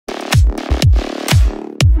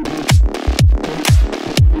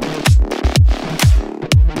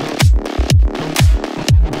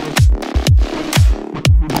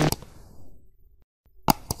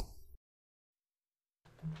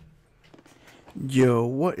Yo,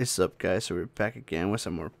 what is up, guys? So we're back again with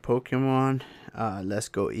some more Pokemon. Let's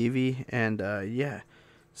go Eevee. And yeah,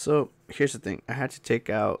 so here's the thing. I had to take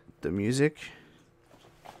out the music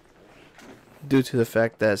due to the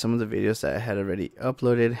fact that some of the videos that I had already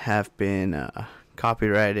uploaded have been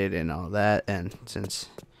copyrighted and all that. And since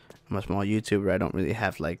I'm a small YouTuber, I don't really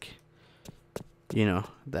have like,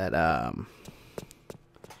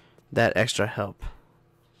 that extra help.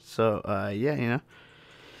 So yeah,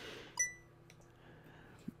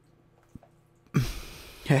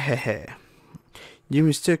 you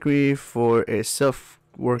mistook me for a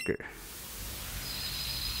self-worker.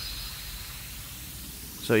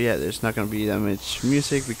 So yeah, there's not gonna be that much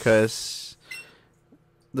music because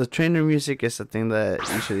the trainer music is the thing that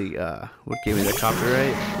usually would give me the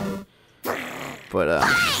copyright. But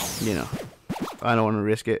I don't want to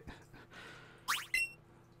risk it.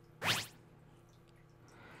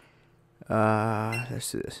 Let's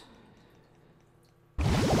do this.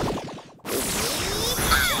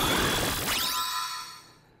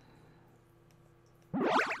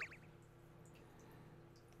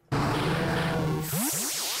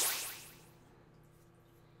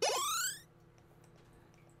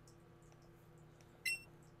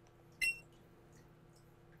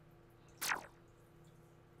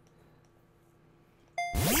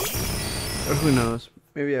 Or who knows?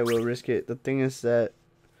 Maybe I will risk it. The thing is that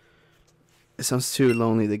it sounds too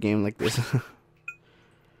lonely, the game like this. I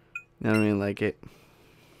don't really like it.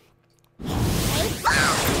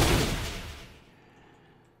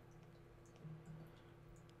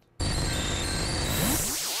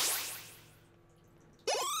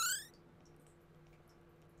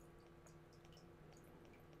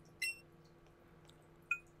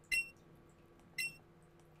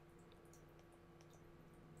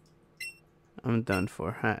 I'm done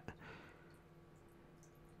for. Hat.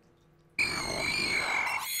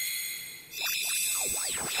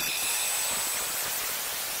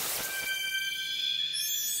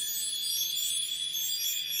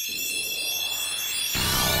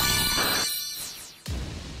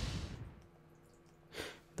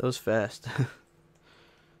 That was fast.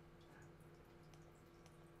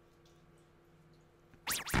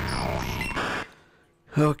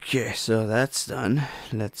 Okay, so that's done.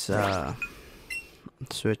 Let's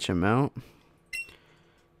switch him out.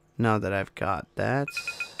 Now that I've got that,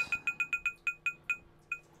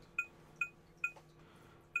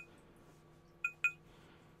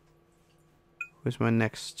 who's my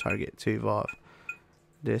next target to evolve?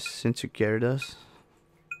 This into Gyarados.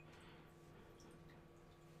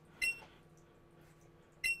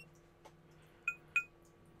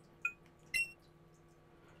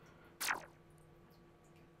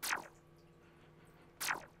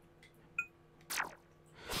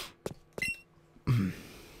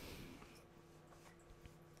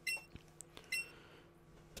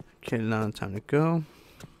 Okay, now time to go.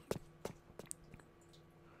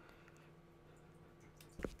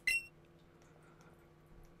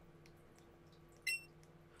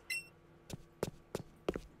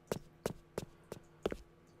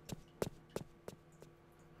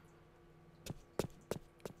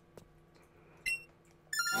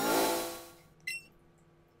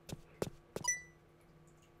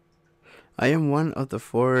 I am one of the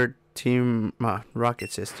 4 Team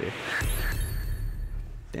Rocket Sister.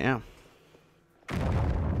 Damn.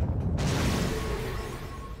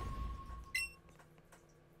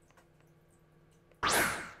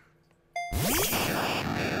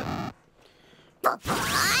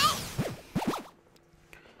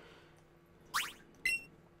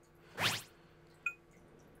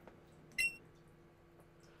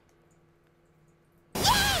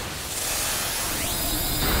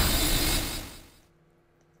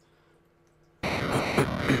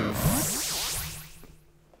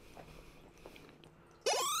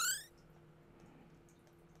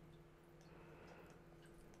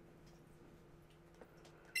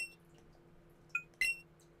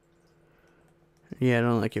 Yeah, I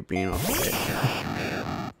don't like it being off white.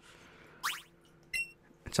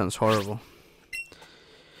 It sounds horrible.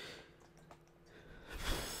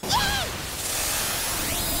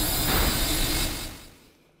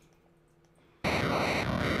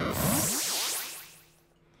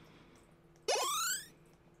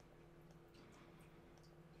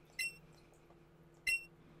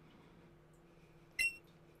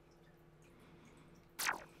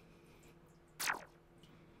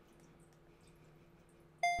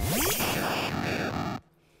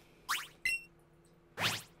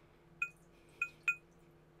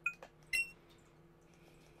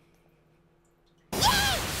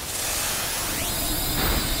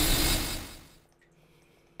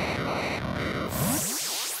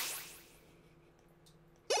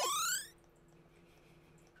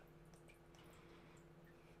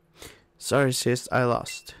 Sorry, sis, I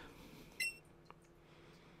lost.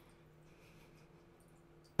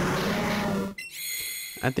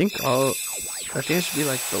 I think it should be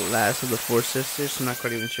like the last of the 4 sisters. I'm not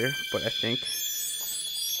quite even sure, but I think.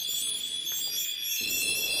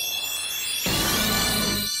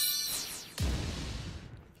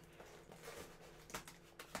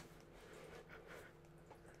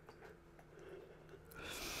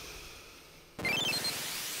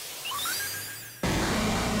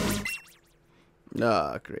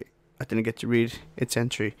 Ah, great. I didn't get to read its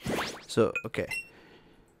entry. So, okay.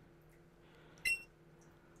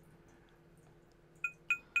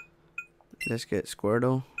 Let's get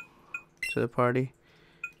Squirtle to the party.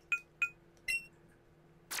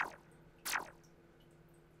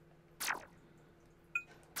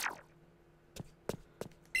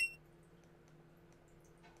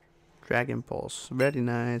 Dragon Pulse. Very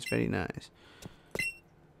nice, very nice.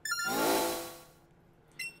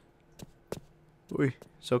 Ui,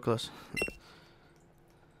 so close.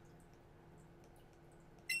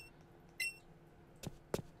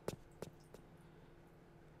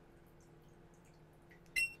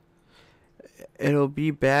 It'll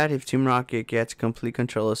be bad if Team Rocket gets complete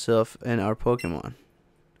control of Sylph and our Pokemon.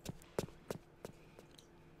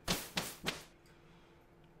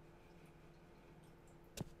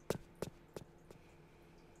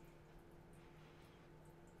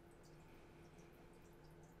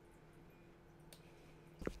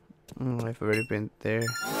 Oh, I've already been there.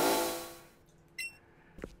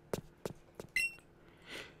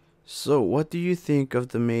 So, what do you think of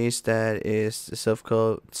the maze that is the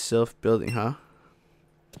Sylph building, huh?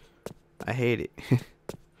 I hate it.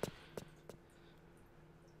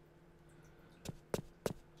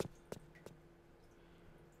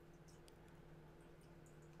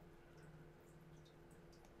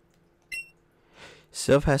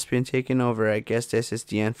 Sylph has been taken over. I guess this is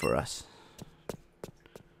the end for us.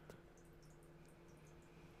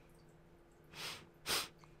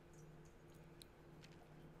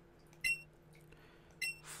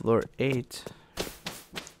 Floor 8.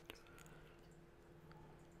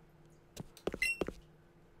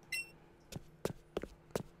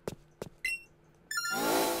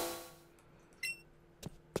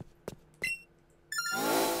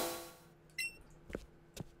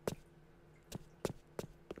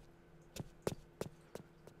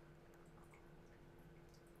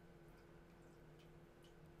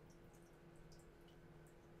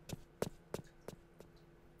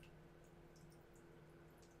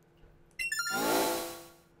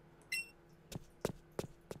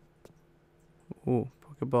 Ooh,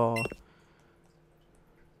 Pokeball.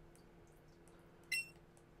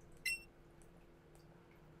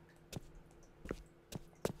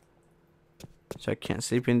 So I can't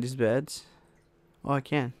sleep in these beds? Oh, I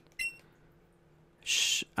can.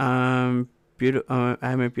 Shh. I'm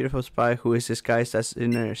a beautiful spy who is disguised as a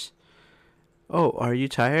nurse. Oh, are you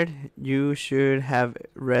tired? You should have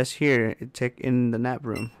rest here. Take in the nap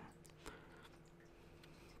room.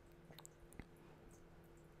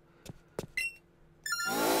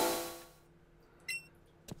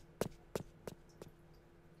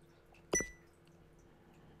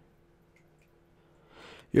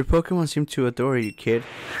 Your Pokemon seem to adore you, kid.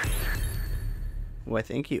 Why,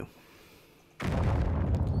 thank you.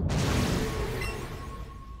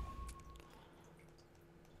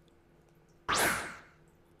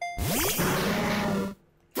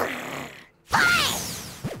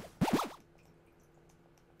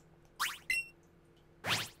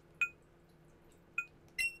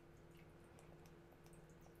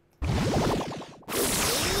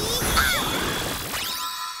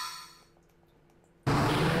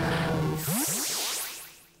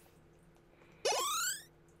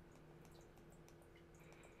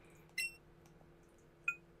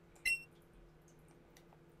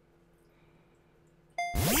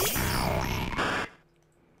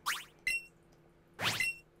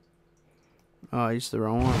 Oh, I used the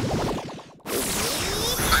wrong one.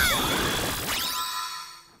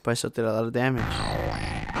 But I still did a lot of damage.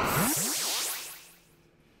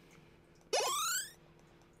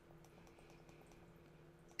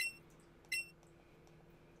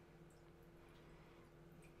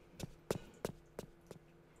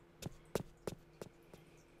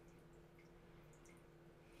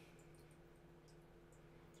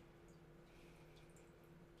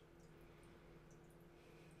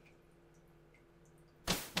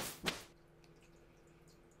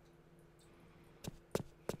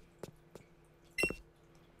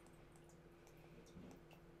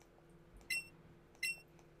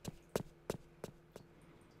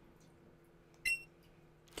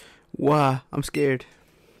 Wow, I'm scared.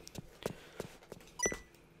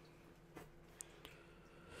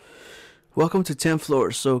 Welcome to 10th floor.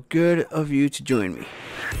 So good of you to join me.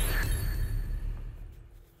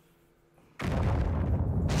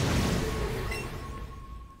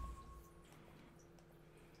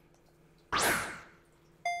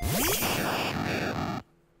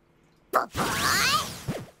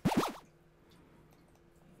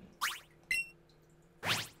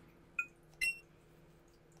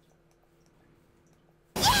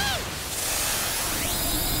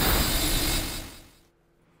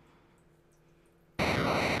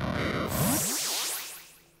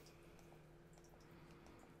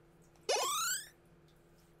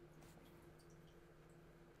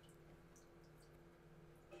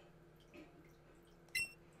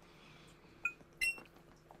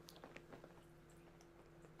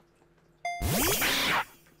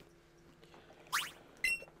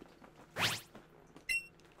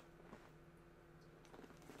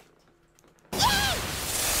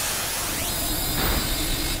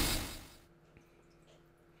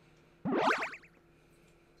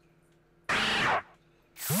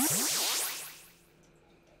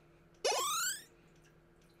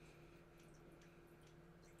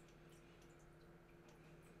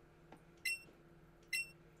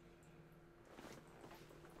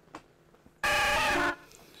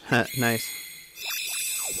 Nice.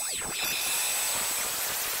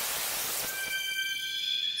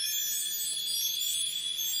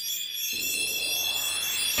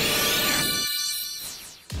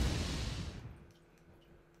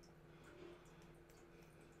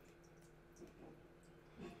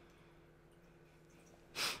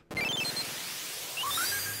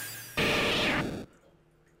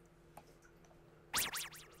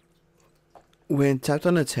 When tapped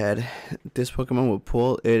on its head, this Pokemon will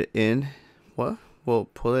pull it in. What? Will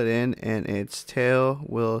pull it in, and its tail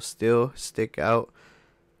will still stick out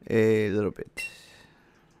a little bit.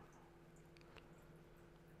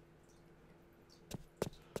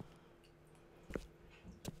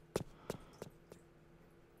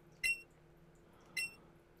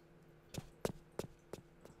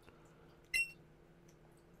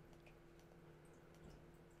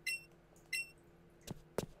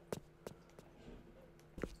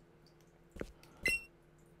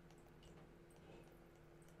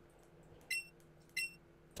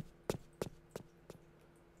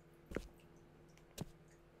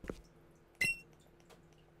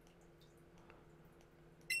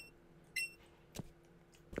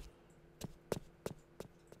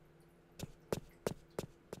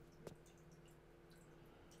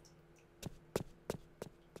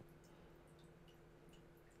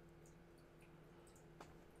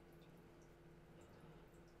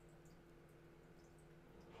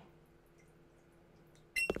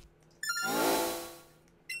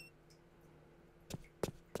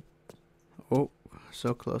 Oh,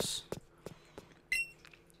 so close.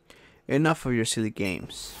 Enough of your silly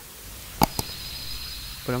games.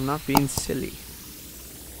 But I'm not being silly.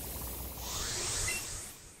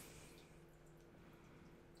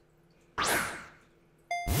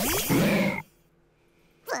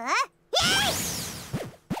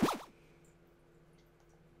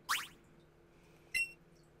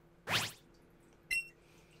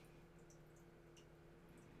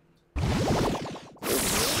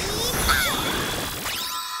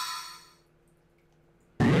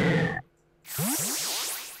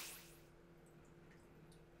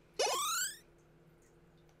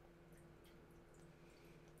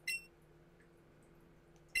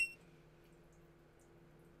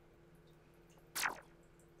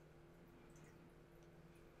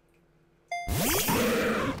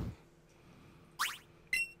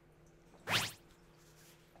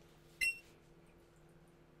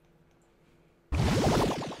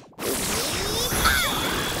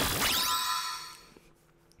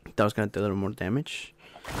 That was gonna do a little more damage,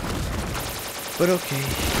 but okay.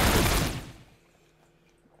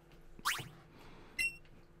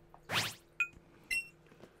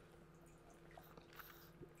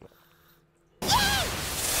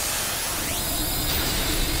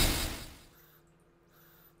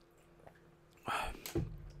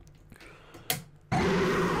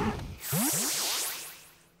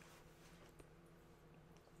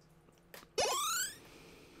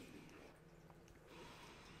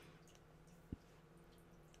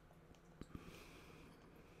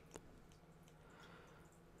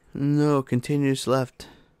 No, continues left.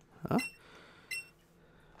 Huh?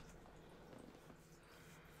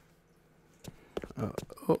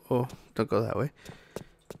 Oh, don't go that way.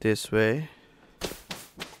 This way.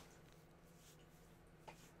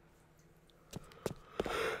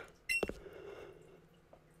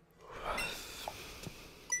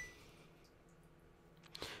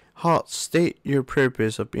 Halt, state your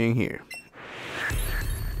purpose of being here.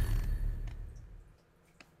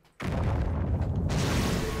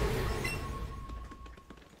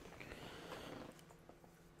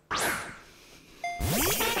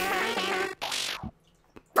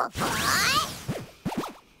 Huh.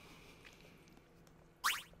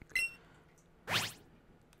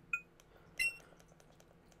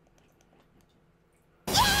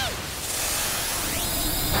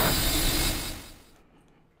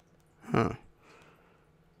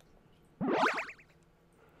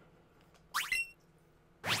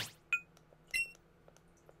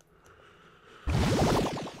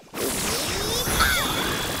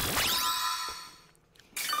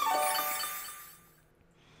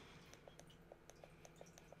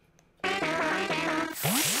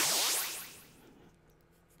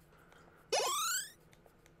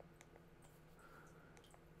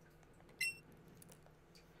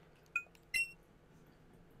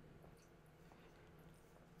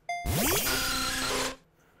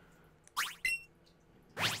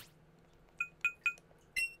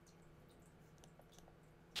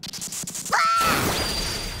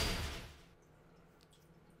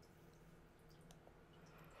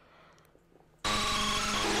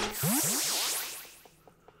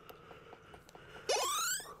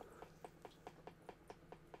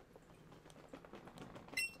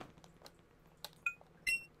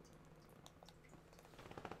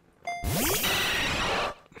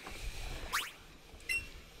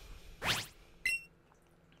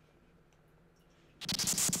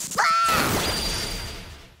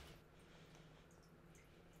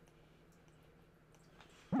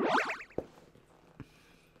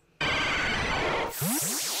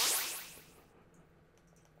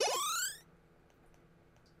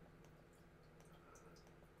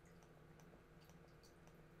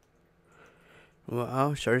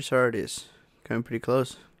 Wow, Charizard is coming pretty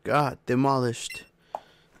close. God, demolished.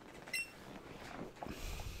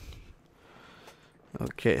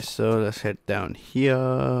 Okay, so let's head down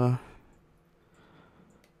here.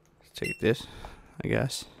 Let's take this, I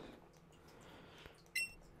guess.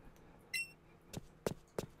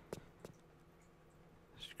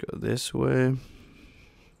 Let's go this way.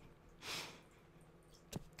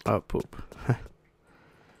 Oh, poop.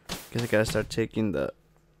 Guess I gotta start taking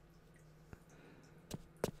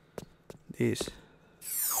these.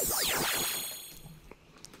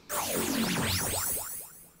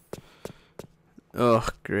 Oh,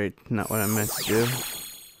 great. Not what I meant to do.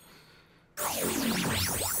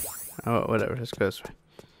 Oh, whatever. Let's go this way.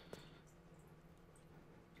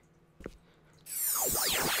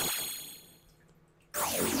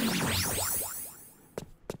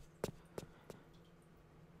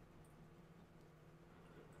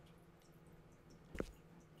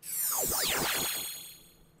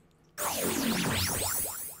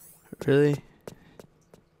 Really?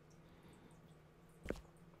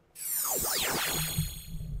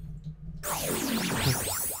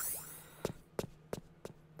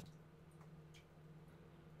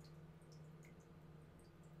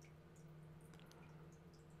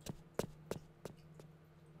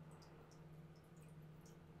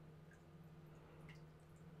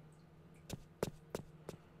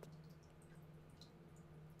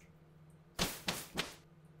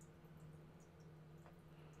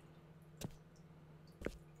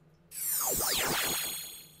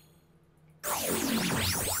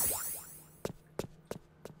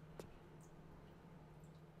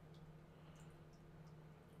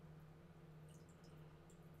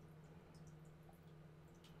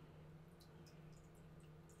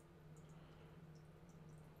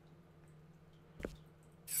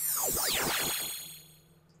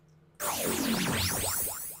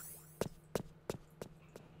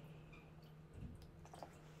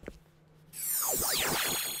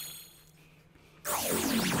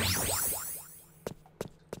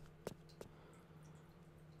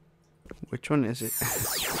 Which one is it?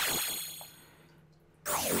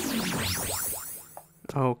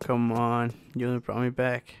 Oh, come on. You only brought me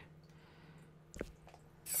back.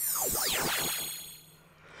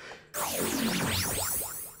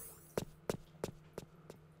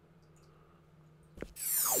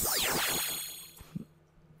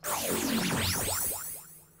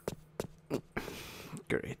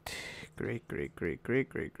 Great. Great, great, great, great,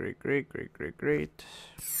 great, great, great, great, great, great.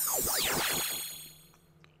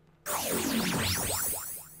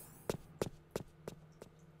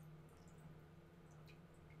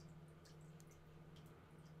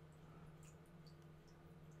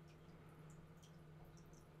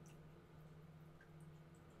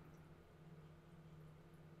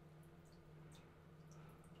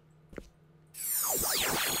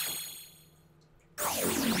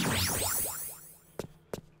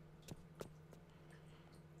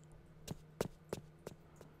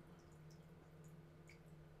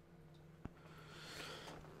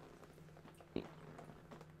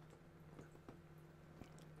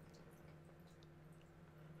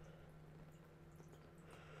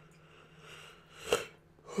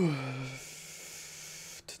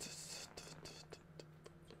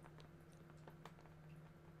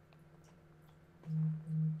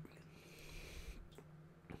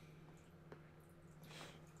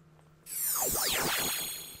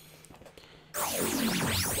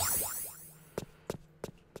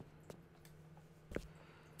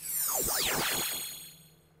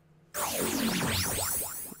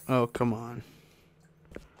 Oh, come on.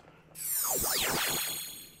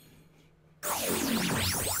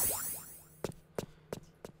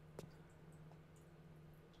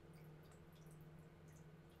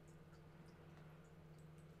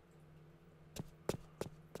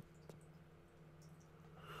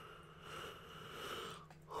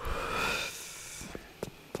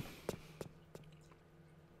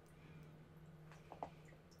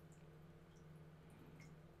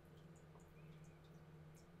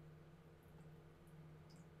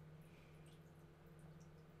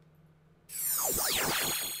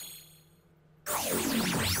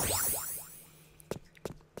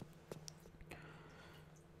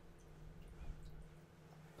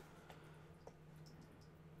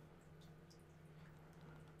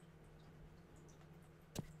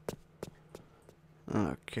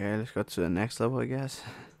 Okay, let's go to the next level, I guess.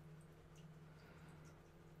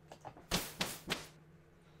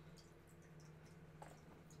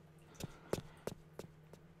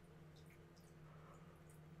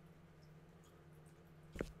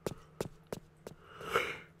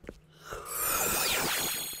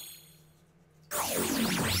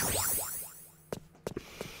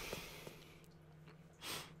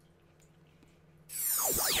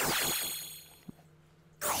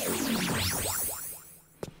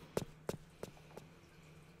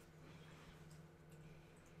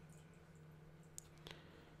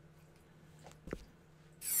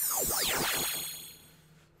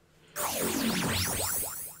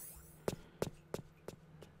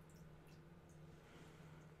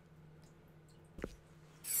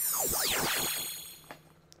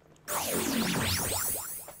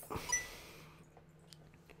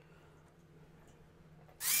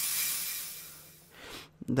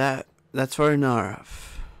 That's far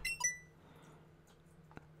enough.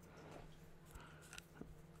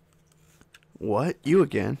 What? You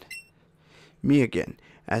again? Me again.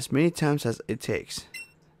 As many times as it takes.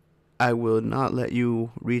 I will not let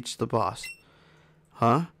you reach the boss.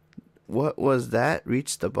 Huh? What was that?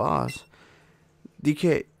 Reach the boss?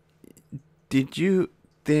 DK, did you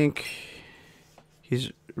think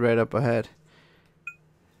he's right up ahead?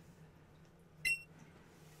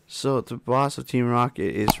 So the boss of Team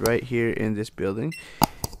Rocket is right here in this building.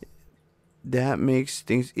 That makes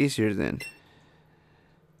things easier then.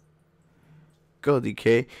 Go,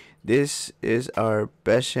 DK. This is our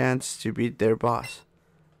best chance to beat their boss.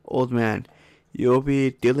 Old man, you'll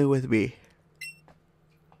be dealing with me.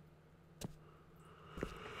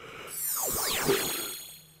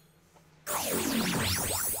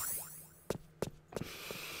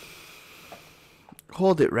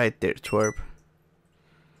 Hold it right there, twerp.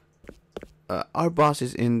 Our boss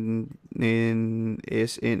is in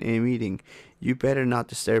a meeting. You better not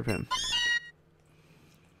disturb him.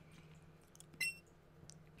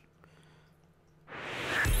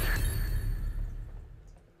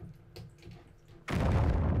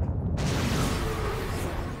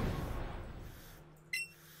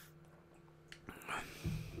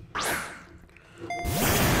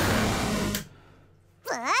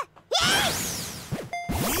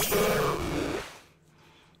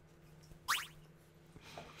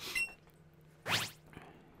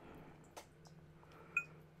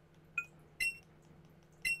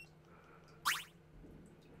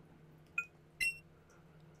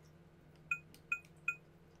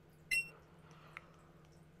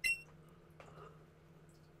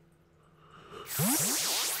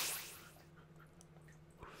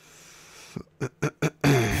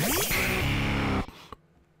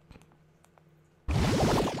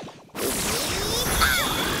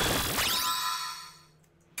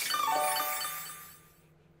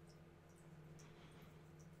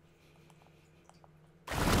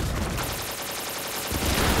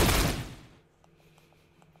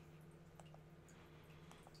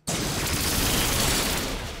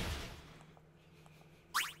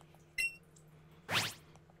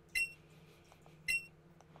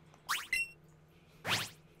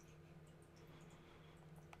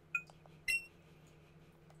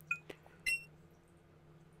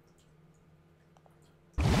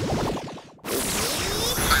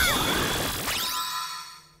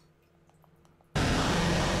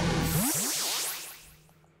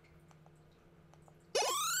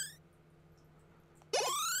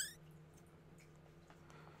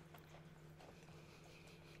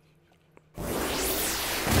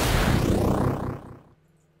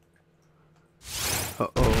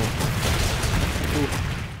 Uh-oh.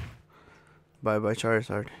 Bye-bye,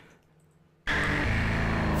 Charizard.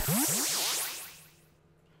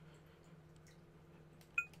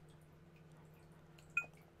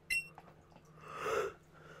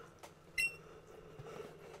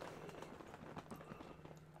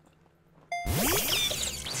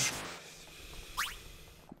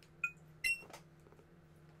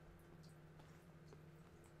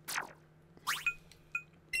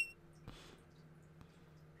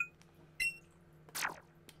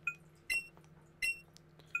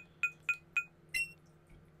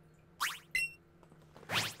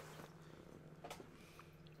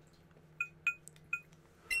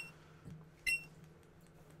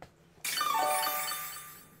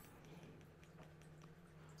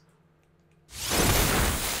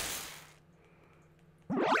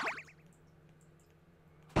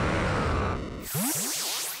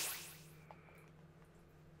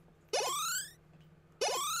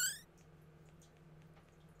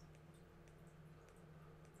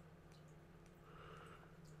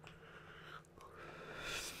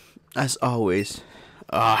 As always,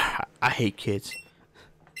 I hate kids.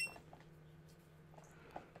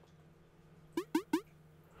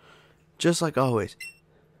 Just like always.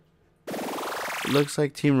 Looks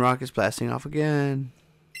like Team Rocket's blasting off again.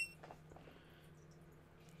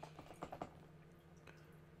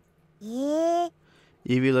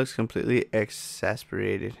 Eevee looks completely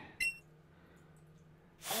exasperated.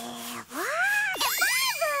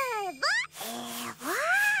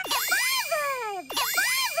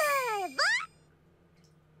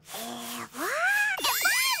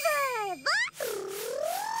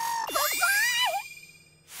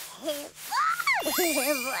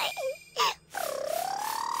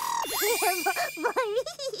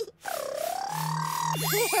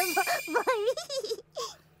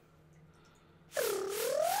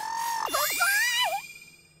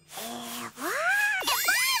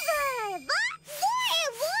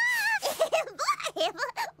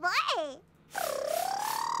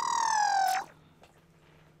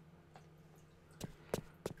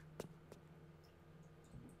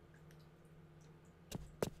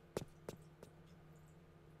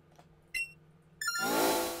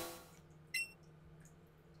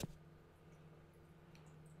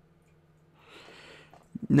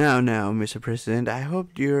 Now, Mr. President, I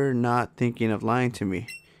hope you're not thinking of lying to me.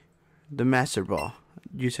 The Master Ball.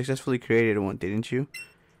 You successfully created one, didn't you?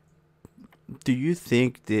 Do you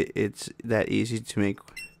think that it's that easy to make?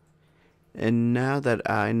 And now that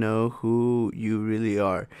I know who you really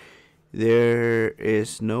are, there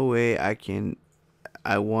is no way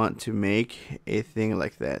I want to make a thing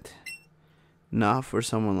like that. Not for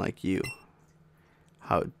someone like you.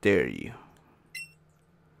 How dare you?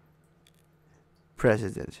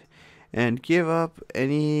 President, and give up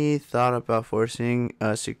any thought about forcing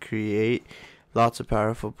us to create lots of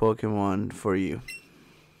powerful Pokemon for you.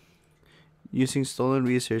 Using stolen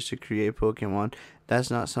research to create Pokemon,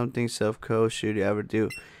 that's not something Silph Co. should ever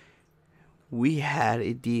do. We had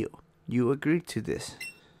a deal. You agreed to this.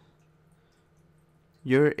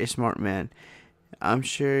 You're a smart man. I'm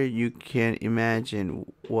sure you can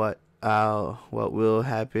imagine what will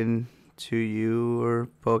happen to your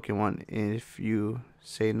Pokemon if you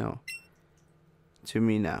say no to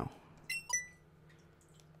me now.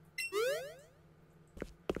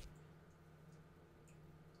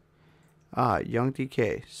 Young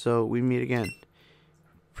DK, so we meet again.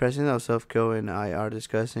 President of Silph Co. and I are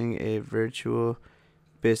discussing a virtual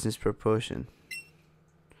business proposition.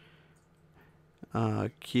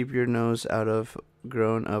 Keep your nose out of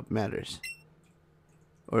grown-up matters,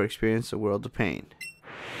 or experience a world of pain.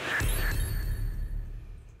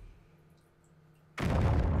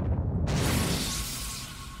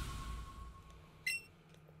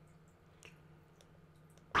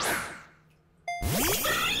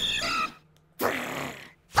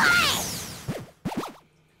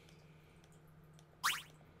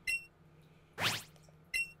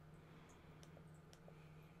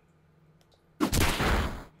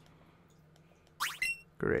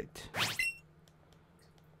 Great.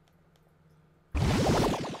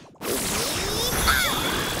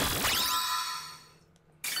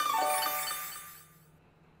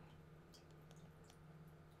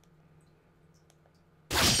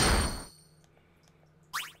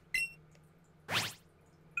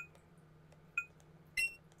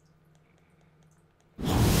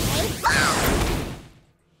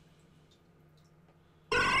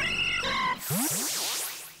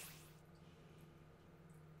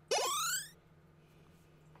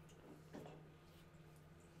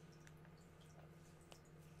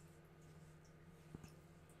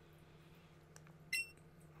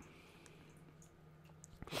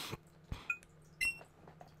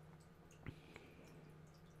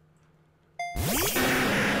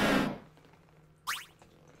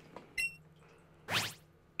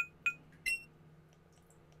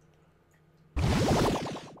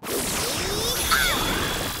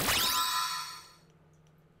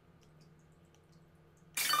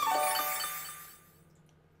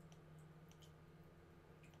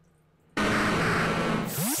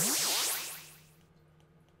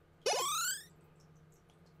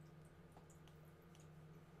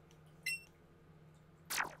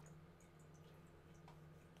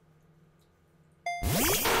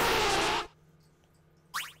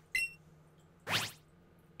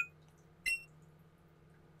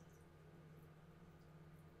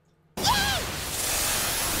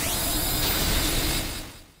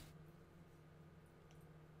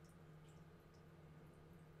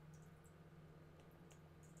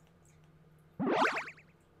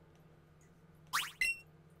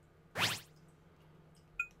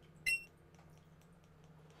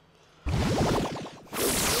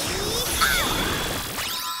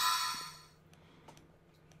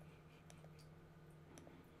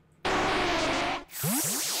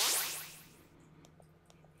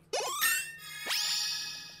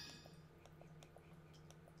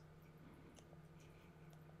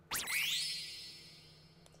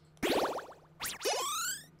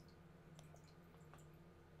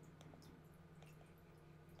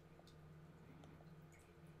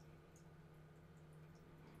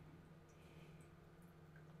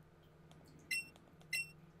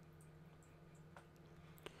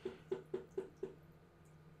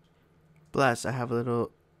 Blast, I have a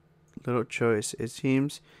little choice. It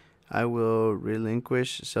seems I will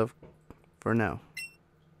relinquish self for now.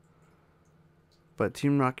 But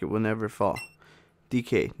Team Rocket will never fall.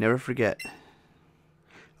 DK, never forget.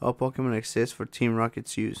 All Pokemon exist for Team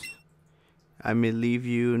Rocket's use. I may leave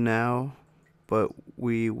you now, but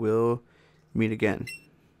we will meet again.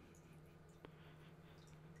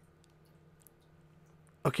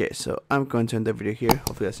 Okay, so I'm going to end the video here.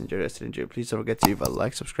 Hopefully you guys enjoyed it. Please don't forget to leave a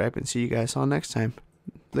like, subscribe, and see you guys all next time.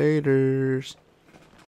 Laters.